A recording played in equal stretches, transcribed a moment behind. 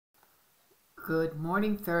Good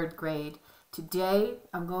morning, third grade. Today,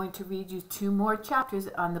 I'm going to read you 2 more chapters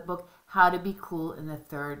on the book, How to Be Cool in the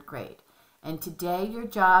Third Grade. And today, your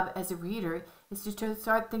job as a reader is to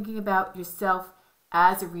start thinking about yourself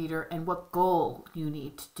as a reader and what goal you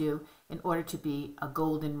need to do in order to be a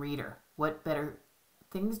golden reader. What better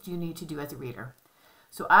things do you need to do as a reader?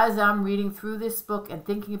 So as I'm reading through this book and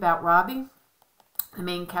thinking about Robbie, the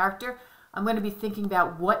main character, I'm going to be thinking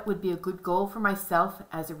about what would be a good goal for myself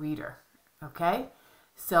as a reader. Okay?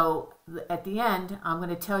 So at the end, I'm going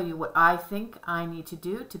to tell you what I think I need to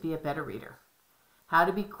do to be a better reader. How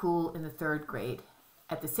to be cool in the third grade.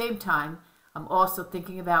 At the same time, I'm also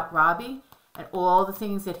thinking about Robbie and all the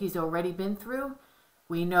things that he's already been through.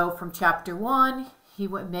 We know from chapter 1, he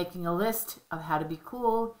went making a list of how to be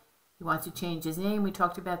cool. He wants to change his name. We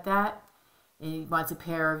talked about that. And he wants a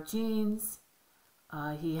pair of jeans.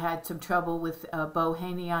 He had some trouble with Bo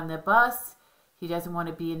Haney on the bus. He doesn't want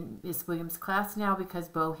to be in Miss Williams' class now because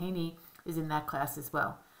Bo Haney is in that class as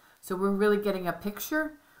well. So we're really getting a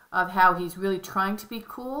picture of how he's really trying to be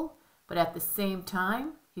cool, but at the same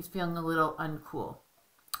time, he's feeling a little uncool.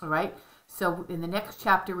 All right? So in the next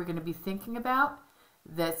chapter, we're going to be thinking about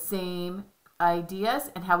the same ideas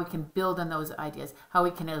and how we can build on those ideas, how we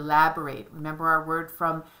can elaborate. Remember our word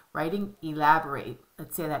from writing? Elaborate.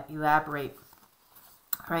 Let's say that, elaborate.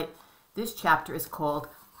 All right, this chapter is called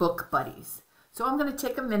Book Buddies. So I'm going to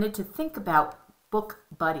take a minute to think about book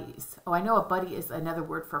buddies. Oh, I know a buddy is another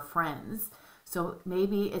word for friends. So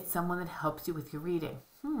maybe it's someone that helps you with your reading.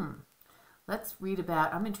 Let's read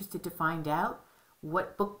about, I'm interested to find out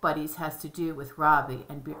what book buddies has to do with Robbie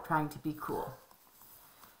and trying to be cool.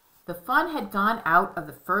 The fun had gone out of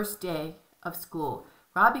the first day of school.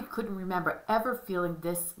 Robbie couldn't remember ever feeling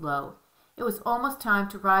this low. It was almost time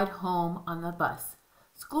to ride home on the bus.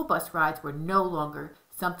 School bus rides were no longer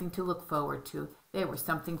something to look forward to. They were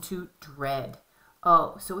something to dread.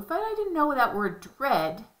 Oh, so if I didn't know that word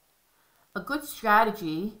dread, a good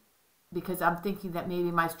strategy, because I'm thinking that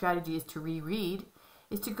maybe my strategy is to reread,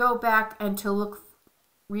 is to go back and to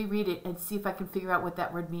reread it and see if I can figure out what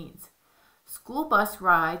that word means. School bus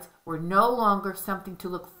rides were no longer something to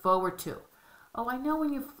look forward to. Oh, I know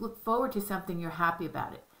when you look forward to something, you're happy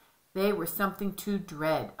about it. They were something to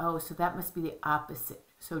dread. Oh, so that must be the opposite.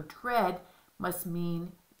 So dread must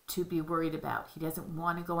mean to be worried about. He doesn't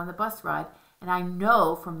want to go on the bus ride. And I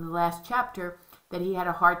know from the last chapter that he had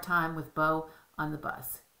a hard time with Bo on the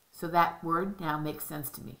bus. So that word now makes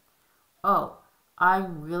sense to me. Oh,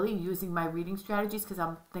 I'm really using my reading strategies because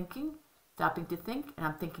I'm thinking, stopping to think, and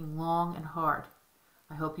I'm thinking long and hard.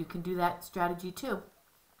 I hope you can do that strategy too.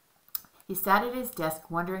 He sat at his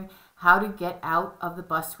desk wondering how to get out of the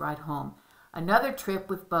bus ride home. Another trip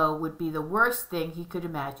with Bo would be the worst thing he could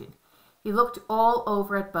imagine. He looked all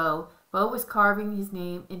over at Bo. Bo was carving his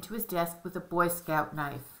name into his desk with a Boy Scout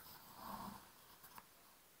knife.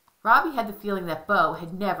 Robbie had the feeling that Bo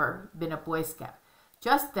had never been a Boy Scout.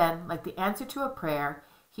 Just then, like the answer to a prayer,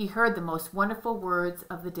 he heard the most wonderful words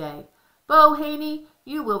of the day. Bo Haney,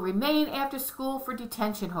 you will remain after school for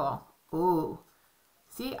detention hall. Ooh.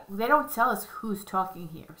 See, they don't tell us who's talking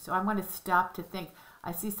here, so I'm going to stop to think.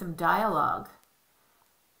 I see some dialogue,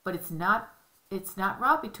 but it's not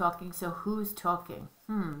Robbie talking, so who's talking?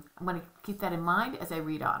 I'm going to keep that in mind as I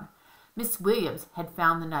read on. Miss Williams had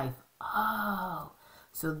found the knife. Oh,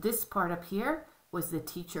 so this part up here was the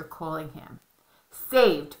teacher calling him.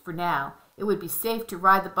 Saved for now. It would be safe to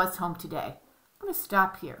ride the bus home today. I'm going to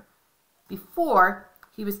stop here. Before,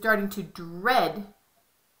 he was starting to dread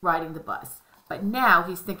riding the bus, but now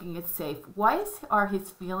he's thinking it's safe. Why are his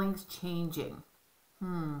feelings changing?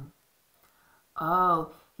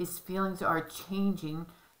 Oh, his feelings are changing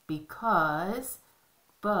because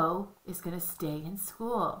Bo is going to stay in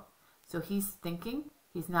school. So he's thinking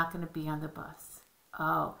he's not going to be on the bus.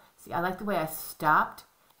 Oh, see, I like the way I stopped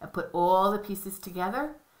and put all the pieces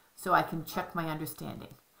together so I can check my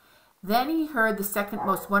understanding. Then he heard the second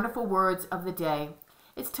most wonderful words of the day.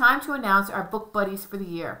 It's time to announce our book buddies for the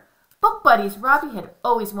year. Book buddies! Robbie had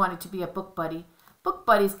always wanted to be a book buddy. Book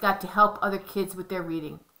buddies got to help other kids with their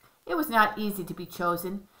reading. It was not easy to be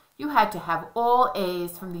chosen. You had to have all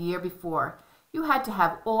A's from the year before. You had to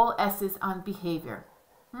have all S's on behavior.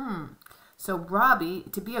 So Robbie,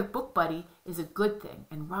 to be a book buddy is a good thing.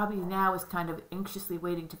 And Robbie now is kind of anxiously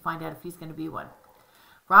waiting to find out if he's going to be one.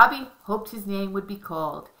 Robbie hoped his name would be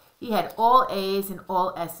called. He had all A's and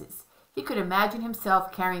all S's. He could imagine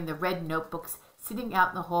himself carrying the red notebooks, sitting out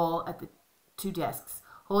in the hall at the 2 desks,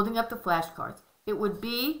 holding up the flashcards. It would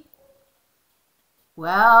be,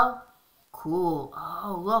 well, cool.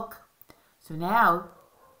 Oh, look. So now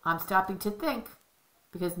I'm stopping to think.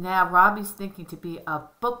 because now Robbie's thinking to be a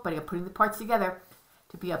book buddy. I'm putting the parts together.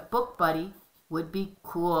 To be a book buddy would be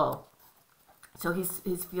cool. So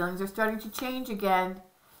his feelings are starting to change again.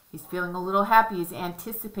 He's feeling a little happy. He's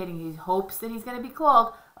anticipating. He hopes that he's going to be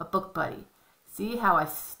called a book buddy. See how I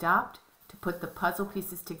stopped to put the puzzle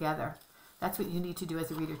pieces together? That's what you need to do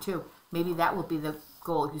as a reader too. Maybe that will be the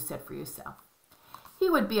goal you set for yourself. He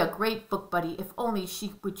would be a great book buddy if only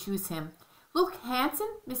she would choose him. Luke Hanson,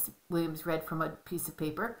 Miss Williams read from a piece of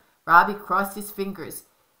paper. Robbie crossed his fingers.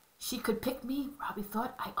 She could pick me, Robbie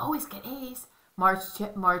thought. I always get A's.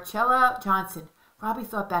 Marcella Johnson. Robbie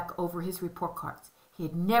thought back over his report cards. He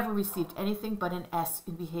had never received anything but an S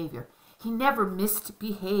in behavior. He never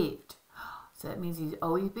misbehaved. So that means he's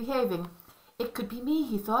always behaving. It could be me,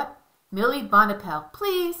 he thought. Millie Bonapelle,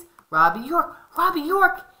 please. Robbie York. Robbie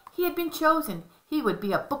York. He had been chosen. He would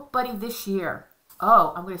be a book buddy this year.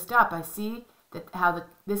 Oh, I'm going to stop. I see that how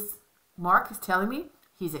this mark is telling me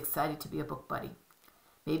he's excited to be a book buddy.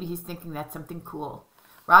 Maybe he's thinking that's something cool.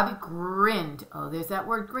 Robbie grinned. Oh, there's that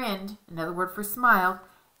word grinned. Another word for smile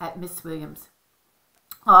at Miss Williams.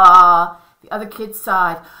 Ah, the other kids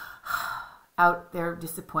sighed out their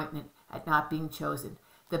disappointment at not being chosen.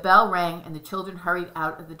 The bell rang and the children hurried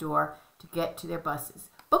out of the door to get to their buses.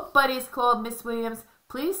 Book buddies, called Miss Williams.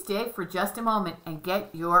 Please stay for just a moment and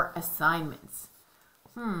get your assignments.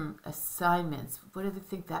 Assignments. What do they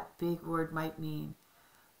think that big word might mean?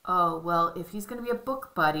 Oh, well, if he's going to be a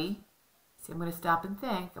book buddy, see, I'm going to stop and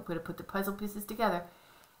think. I'm going to put the puzzle pieces together.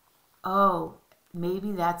 Oh,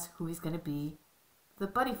 maybe that's who he's going to be the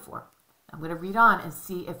buddy for. I'm going to read on and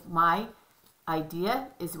see if my idea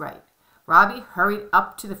is right. Robbie hurried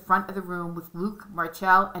up to the front of the room with Luke,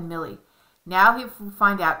 Marcel, and Millie. Now he would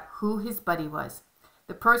find out who his buddy was,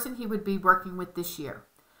 the person he would be working with this year.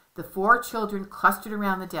 The 4 children clustered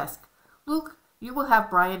around the desk. Luke, you will have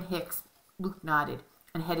Brian Hicks. Luke nodded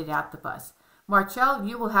and headed out the bus. Marcel,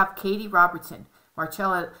 you will have Katie Robertson.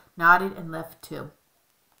 Marcella nodded and left too.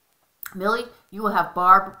 Millie, you will have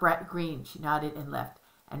Barb Green. She nodded and left.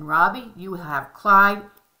 And Robbie, you will have Clyde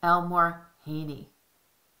Elmore Haney.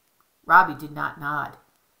 Robbie did not nod.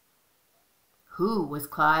 Who was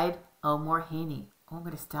Clyde Elmore Haney? Oh, I'm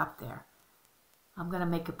going to stop there. I'm going to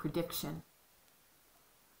make a prediction.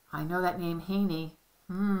 I know that name Haney.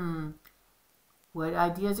 What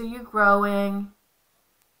ideas are you growing?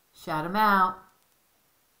 Shout them out.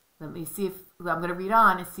 Let me see if, I'm going to read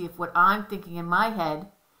on and see if what I'm thinking in my head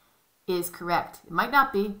is correct. It might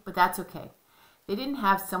not be, but that's okay. They didn't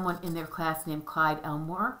have someone in their class named Clyde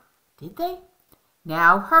Elmore, did they?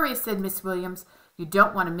 Now hurry, said Miss Williams. You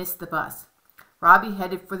don't want to miss the bus. Robbie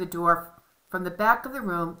headed for the door. From the back of the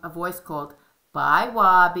room, a voice called, Bye,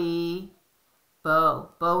 Wobby.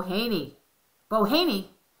 Bo Haney. Bo Haney?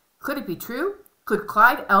 Could it be true? Could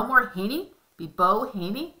Clyde Elmore Haney be Bo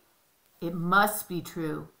Haney? It must be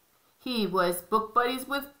true. He was book buddies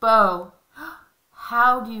with Bo.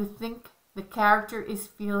 How do you think the character is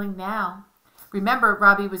feeling now? Remember,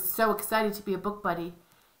 Robbie was so excited to be a book buddy.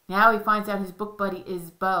 Now he finds out his book buddy is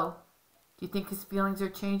Bo. Do you think his feelings are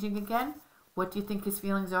changing again? What do you think his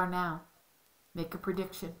feelings are now? Make a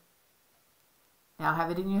prediction. Now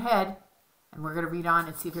have it in your head, and we're going to read on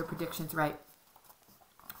and see if your prediction's right.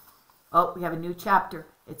 Oh, we have a new chapter.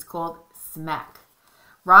 It's called Smack.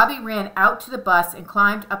 Robbie ran out to the bus and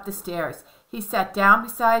climbed up the stairs. He sat down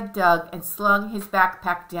beside Doug and slung his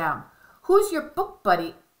backpack down. Who's your book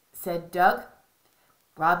buddy? Said Doug.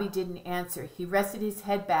 Robbie didn't answer. He rested his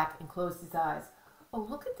head back and closed his eyes. Oh,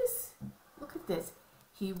 look at this. Look at this.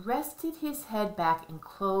 He rested his head back and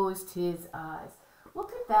closed his eyes.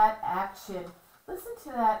 Look at that action. Listen to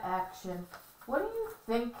that action. What do you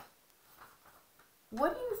think?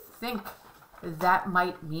 What do you think that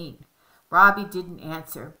might mean? Robbie didn't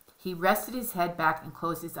answer. He rested his head back and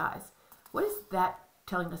closed his eyes. What is that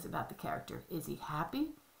telling us about the character? Is he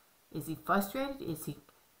happy? Is he frustrated? Is he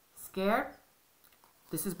scared?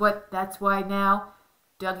 That's why now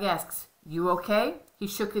Doug asks, you okay? He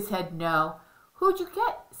shook his head, no. Who'd you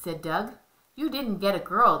get? Said Doug. You didn't get a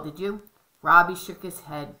girl, did you? Robbie shook his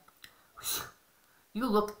head. Whew. You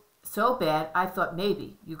look so bad, I thought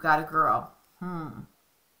maybe you got a girl. So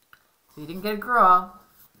he didn't get a girl.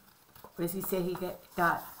 What does he say he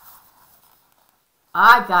got?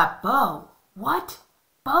 I got Bo. What?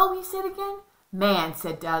 Bo, he said again. Man,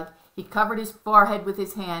 said Doug. He covered his forehead with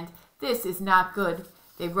his hand. This is not good.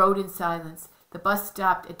 They rode in silence. The bus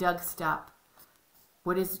stopped at Doug's stop.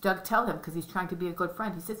 What does Doug tell him? Because he's trying to be a good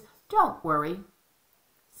friend. He says, don't worry.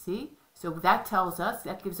 See? So that tells us,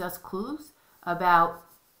 that gives us clues about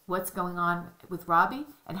what's going on with Robbie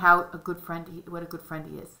and how what a good friend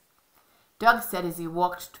he is. Doug said as he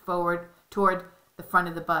walked forward toward the front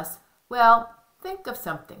of the bus. Well, think of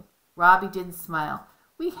something. Robbie didn't smile.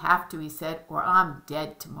 We have to, he said, or I'm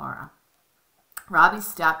dead tomorrow. Robbie's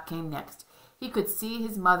stop came next. He could see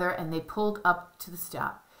his mother, and they pulled up to the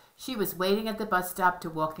stop. She was waiting at the bus stop to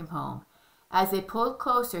walk him home. As they pulled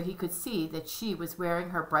closer, he could see that she was wearing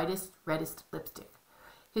her brightest, reddest lipstick.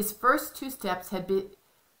 His first 2 steps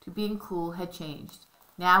to being cool had changed.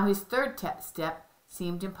 Now his third step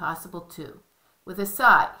seemed impossible too. With a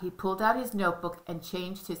sigh, he pulled out his notebook and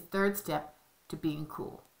changed his third step to being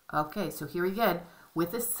cool. Okay, so here again.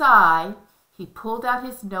 With a sigh, he pulled out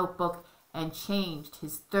his notebook and changed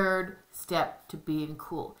his third step to being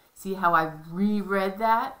cool. See how I reread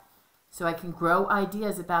that? So I can grow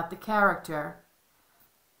ideas about the character.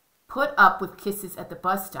 Put up with kisses at the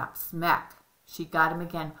bus stop. Smack. She got him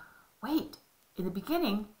again. Wait, in the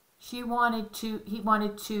beginning, he wanted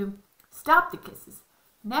to stop the kisses.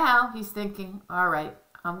 Now he's thinking, all right,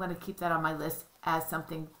 I'm going to keep that on my list as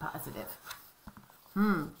something positive.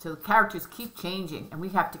 So the characters keep changing, and we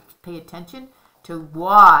have to pay attention to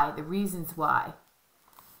why, the reasons why.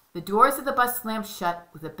 The doors of the bus slammed shut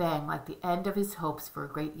with a bang, like the end of his hopes for a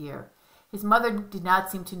great year. His mother did not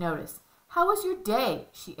seem to notice. How was your day?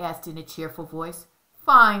 She asked in a cheerful voice.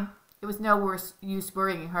 Fine. It was no worse use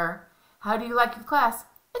worrying her. How do you like your class?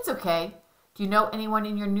 It's okay. Do you know anyone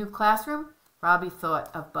in your new classroom? Robbie thought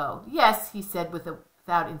of Bo. Yes, he said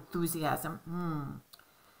without enthusiasm.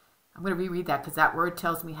 I'm going to reread that because that word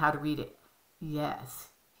tells me how to read it. Yes,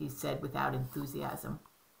 he said without enthusiasm.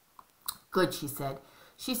 Good, she said.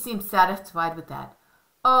 She seemed satisfied with that.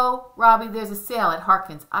 Oh, Robbie, there's a sale at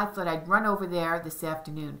Harkins. I thought I'd run over there this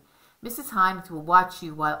afternoon. Mrs. Hines will watch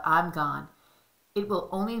you while I'm gone. It will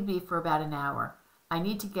only be for about an hour. I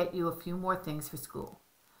need to get you a few more things for school.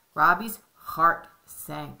 Robbie's heart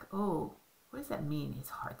sank. Oh, what does that mean, his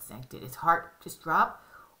heart sank? Did his heart just drop,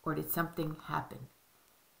 or did something happen?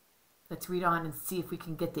 Let's read on and see if we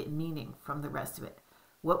can get the meaning from the rest of it.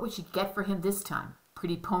 What would she get for him this time?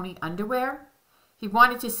 Pretty pony underwear? He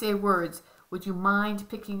wanted to say words. Would you mind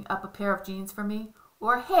picking up a pair of jeans for me?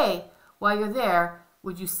 Or, hey, while you're there,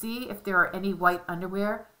 would you see if there are any white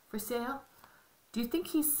underwear for sale? Do you think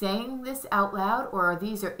he's saying this out loud, or are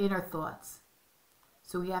these our inner thoughts?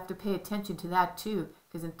 So we have to pay attention to that too,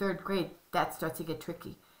 because in 3rd grade, that starts to get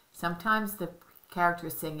tricky. Sometimes the character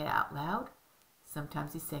is saying it out loud.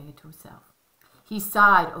 Sometimes he's saying it to himself. He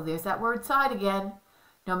sighed. Oh, there's that word sighed again.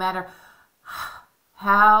 No matter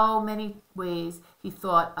how many ways he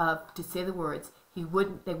thought of to say the words, they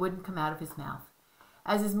wouldn't come out of his mouth.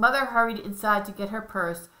 As his mother hurried inside to get her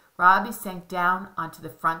purse, Robbie sank down onto the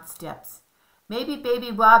front steps. Maybe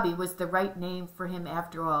Baby Robbie was the right name for him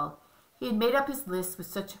after all. He had made up his list with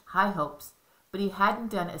such high hopes, but he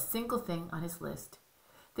hadn't done a single thing on his list.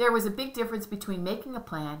 There was a big difference between making a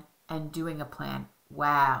plan and doing a plan.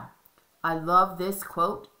 Wow. I love this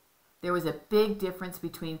quote. There was a big difference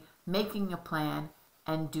between making a plan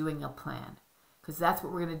and doing a plan. Because that's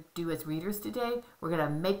what we're going to do as readers today. We're going to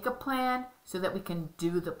make a plan so that we can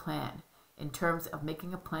do the plan in terms of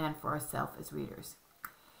making a plan for ourselves as readers.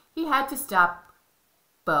 He had to stop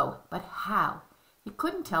Bo, but how? He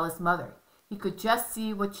couldn't tell his mother. He could just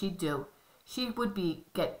see what she'd do. She would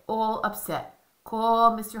get all upset.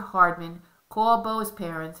 Call Mr. Hardman, call Bo's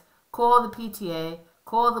parents, call the PTA,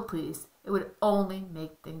 call the police. It would only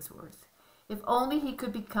make things worse. If only he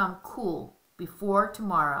could become cool before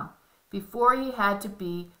tomorrow, before he had to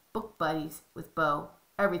be book buddies with Bo,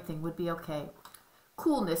 everything would be okay.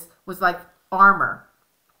 Coolness was like armor,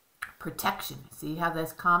 protection. See how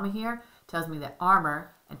this comma here tells me that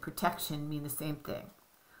armor and protection mean the same thing.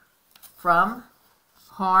 From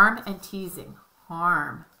harm and teasing.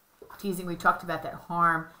 Harm. Teasing, we talked about that.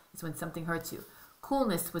 Harm is when something hurts you.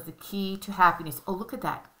 Coolness was the key to happiness. Oh, look at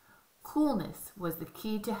that. Coolness was the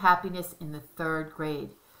key to happiness in the 3rd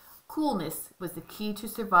grade. Coolness was the key to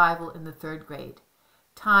survival in the 3rd grade.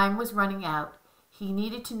 Time was running out. He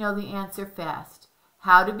needed to know the answer fast.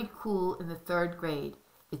 How to be cool in the 3rd grade.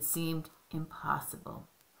 It seemed impossible.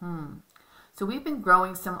 So we've been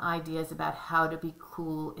growing some ideas about how to be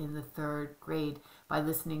cool in the 3rd grade by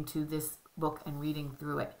listening to this book and reading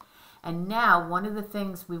through it. And now one of the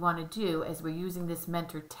things we want to do as we're using this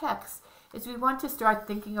mentor text is we want to start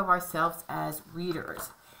thinking of ourselves as readers.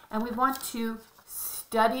 And we want to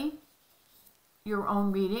study your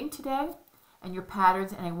own reading today and your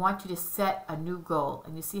patterns, and I want you to set a new goal.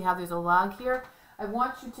 And you see how there's a log here? I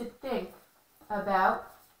want you to think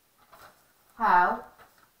about how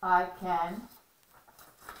I can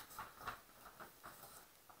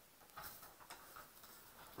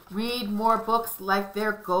read more books like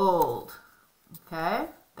they're gold. Okay?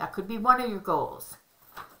 That could be one of your goals.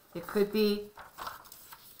 It could be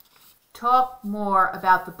talk more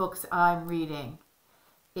about the books I'm reading.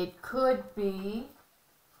 It could be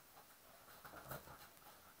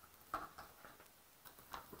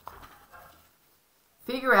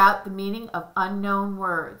figure out the meaning of unknown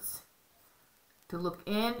words. To look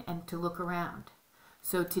in and to look around.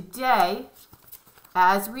 So today,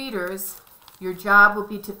 as readers, your job will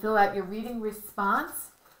be to fill out your reading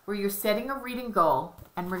response where you're setting a reading goal.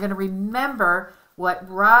 And we're going to remember what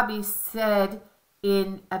Robbie said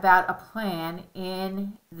about a plan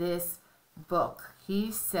in this book.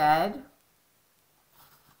 He said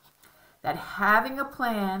that having a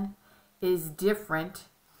plan is different.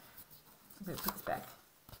 I'm going to put this back.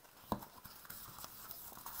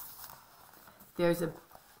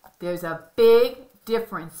 There's a big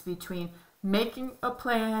difference between making a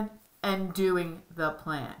plan and doing the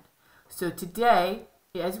plan. So today,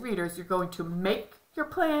 as readers, you're going to make your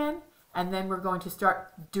plan, and then we're going to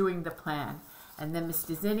start doing the plan. And then Miss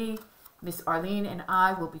Dzinni, Miss Arlene, and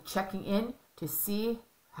I will be checking in to see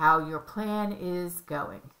how your plan is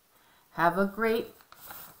going. Have a great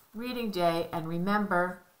reading day, and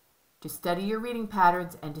remember to study your reading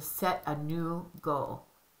patterns and to set a new goal.